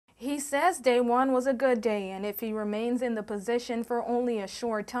He says day one was a good day, and if he remains in the position for only a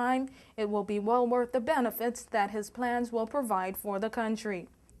short time, it will be well worth the benefits that his plans will provide for the country.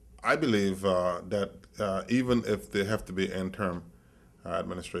 I believe that even if there have to be interim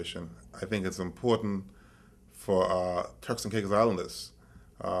administration, I think it's important for Turks and Caicos Islanders,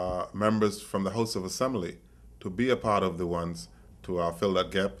 members from the House of Assembly, to be a part of the ones to fill that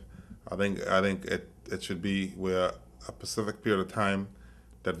gap. I think it should be where a specific period of time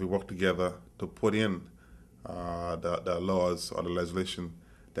that we work together to put in the laws or the legislation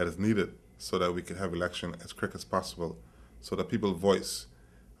that is needed so that we can have election as quick as possible, so that people's voice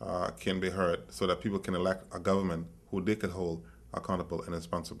can be heard, so that people can elect a government who they could hold accountable and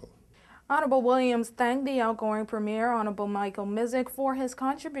responsible. Honorable Williams thanked the outgoing Premier, Honorable Michael Mizik, for his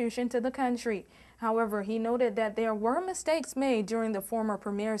contribution to the country. However, he noted that there were mistakes made during the former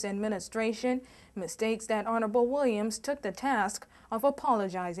Premier's administration, mistakes that Honorable Williams took the task of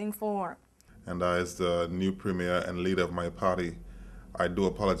apologizing for. And as the new Premier and leader of my party, I do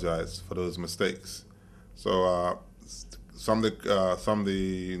apologize for those mistakes. So some of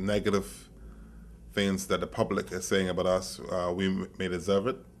the negative things that the public is saying about us, we may deserve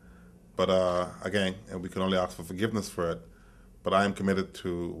it. But again, we can only ask for forgiveness for it. But I am committed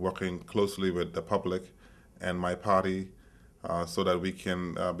to working closely with the public and my party so that we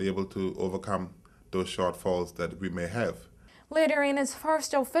can be able to overcome those shortfalls that we may have. Later in his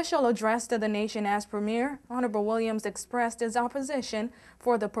first official address to the nation as Premier, Honorable Williams expressed his opposition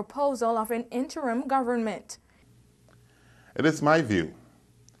for the proposal of an interim government. It is my view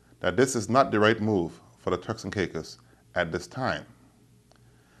that this is not the right move for the Turks and Caicos at this time.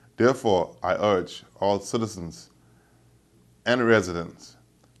 Therefore, I urge all citizens and residents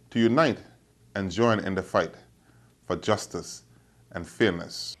to unite and join in the fight for justice and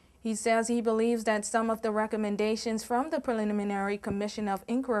fairness. He says he believes that some of the recommendations from the Preliminary Commission of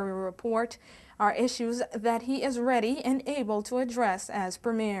Inquiry report are issues that he is ready and able to address as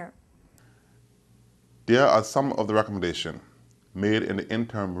Premier. There are some of the recommendations made in the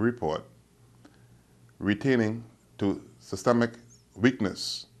interim report retaining to systemic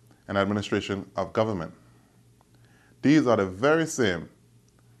weakness and administration of government. These are the very same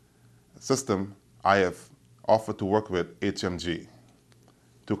system I have offered to work with HMG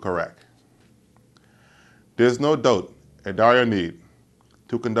to correct. There is no doubt a dire need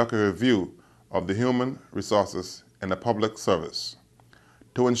to conduct a review of the human resources in the public service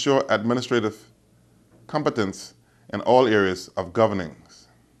to ensure administrative competence in all areas of governing.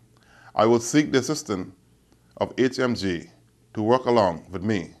 I will seek the assistance of HMG to work along with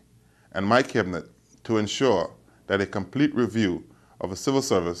me and my cabinet to ensure that a complete review of the civil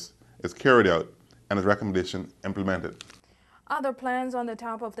service is carried out and its recommendation implemented. Other plans on the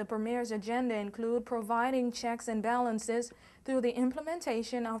top of the Premier's agenda include providing checks and balances through the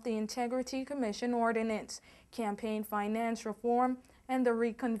implementation of the Integrity Commission Ordinance, campaign finance reform, and the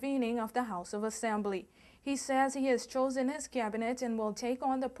reconvening of the House of Assembly. He says he has chosen his cabinet and will take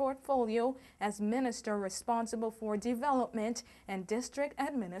on the portfolio as minister responsible for development and district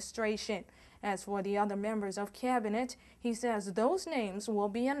administration. As for the other members of cabinet, he says those names will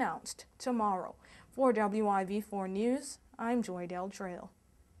be announced tomorrow. For WIV4 News, I'm Joy Del Trail.